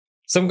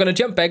So I'm going to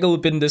jump back a little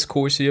bit in this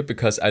course here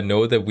because I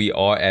know that we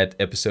are at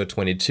episode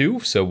 22.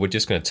 So we're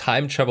just going to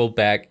time travel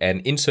back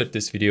and insert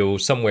this video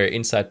somewhere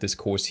inside this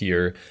course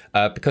here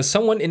because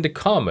someone in the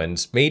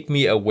comments made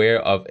me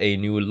aware of a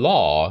new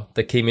law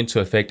that came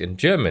into effect in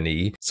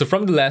Germany. So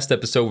from the last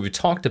episode, we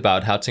talked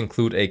about how to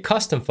include a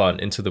custom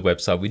font into the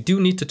website. We do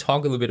need to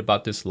talk a little bit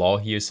about this law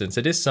here since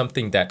it is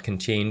something that can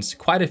change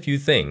quite a few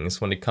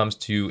things when it comes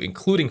to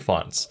including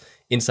fonts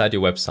inside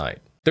your website.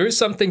 There is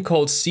something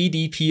called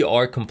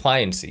GDPR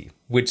COMPLIANCY,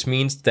 which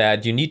means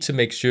that you need to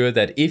make sure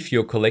that if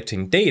you're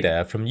collecting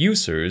data from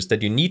users,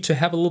 that you need to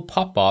have a little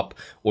pop-up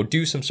or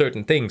do some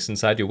certain things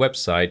inside your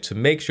website to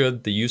make sure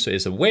that the user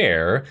is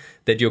aware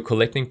that you're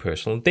collecting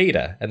personal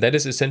data. And that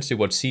is essentially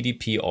what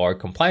GDPR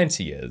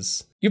COMPLIANCY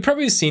is. You've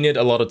probably seen it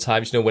a lot of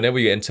times, whenever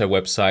you enter a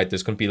website,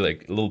 there's going to be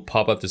like a little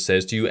pop-up that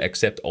says, do you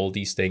accept all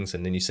these things?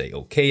 And then you say,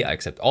 okay, I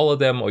accept all of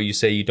them, or you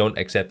say you don't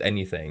accept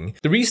anything.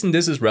 The reason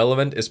this is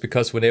relevant is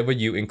because whenever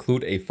you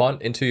include a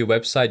font into your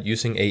website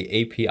using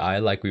a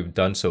API like we've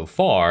done so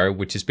far,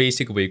 which is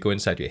basically where you go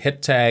inside your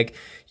head tag,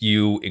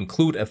 you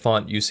include a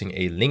font using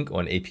a link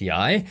or an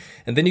API,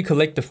 and then you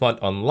collect the font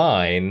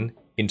online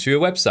into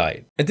your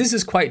website. And this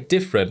is quite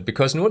different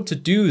because in order to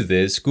do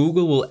this,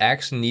 Google will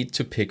actually need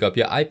to pick up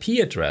your IP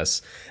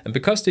address. And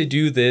because they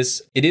do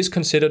this, it is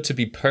considered to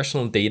be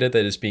personal data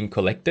that is being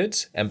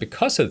collected. And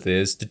because of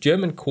this, the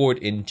German court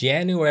in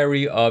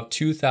January of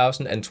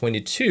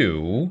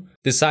 2022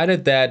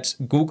 decided that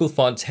Google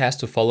Fonts has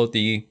to follow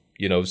the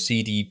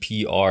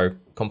GDPR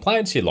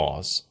compliancy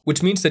laws,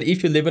 which means that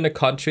if you live in a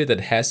country that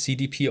has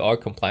GDPR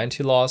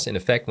compliancy laws in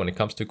effect when it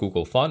comes to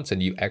Google Fonts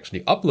and you actually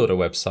upload a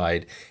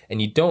website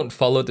and you don't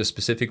follow the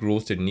specific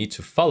rules that you need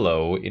to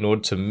follow in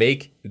order to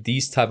make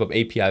these type of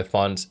API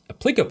fonts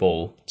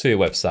applicable to your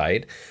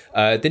website,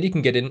 then you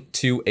can get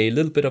into a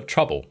little bit of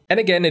trouble. And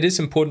again, it is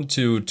important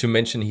to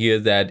mention here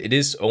that it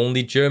is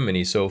only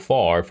Germany so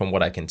far, from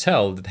what I can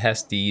tell, that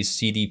has these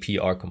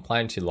GDPR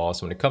compliancy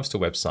laws when it comes to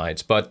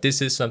websites, but this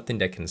is something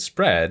that can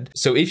spread.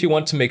 So if you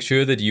want to make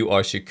sure that you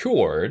are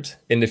secured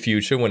in the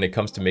future when it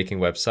comes to making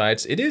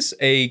websites, it is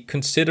a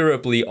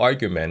considerably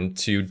argument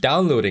to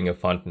downloading a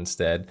font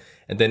instead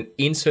and then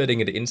inserting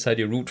it inside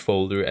your root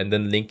folder and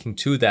then linking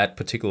to that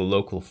particular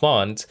local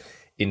font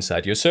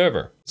inside your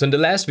server. So in the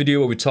last video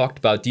where we talked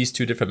about these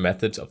two different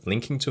methods of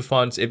linking to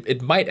fonts,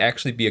 it might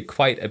actually be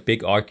quite a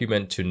big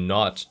argument to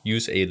not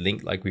use a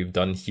link like we've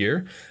done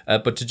here,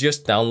 but to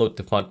just download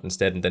the font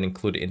instead and then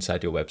include it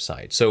inside your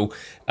website. So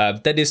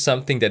that is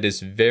something that is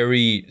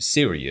very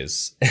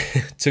serious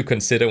to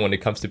consider when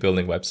it comes to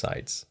building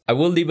websites. I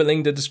will leave a link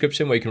in the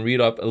description where you can read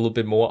up a little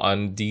bit more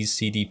on these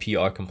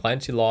GDPR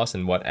compliancy laws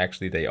and what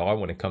actually they are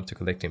when it comes to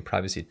collecting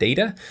privacy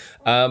data.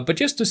 But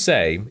just to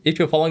say, if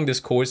you're following this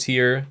course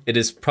here, it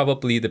is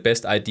probably the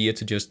best idea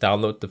to just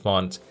download the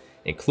font,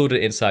 include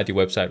it inside your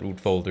website root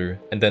folder,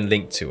 and then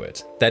link to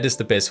it. That is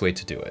the best way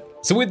to do it.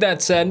 So with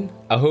that said,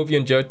 I hope you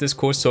enjoyed this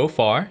course so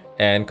far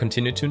and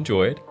continue to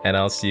enjoy it, and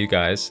I'll see you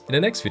guys in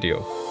the next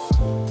video.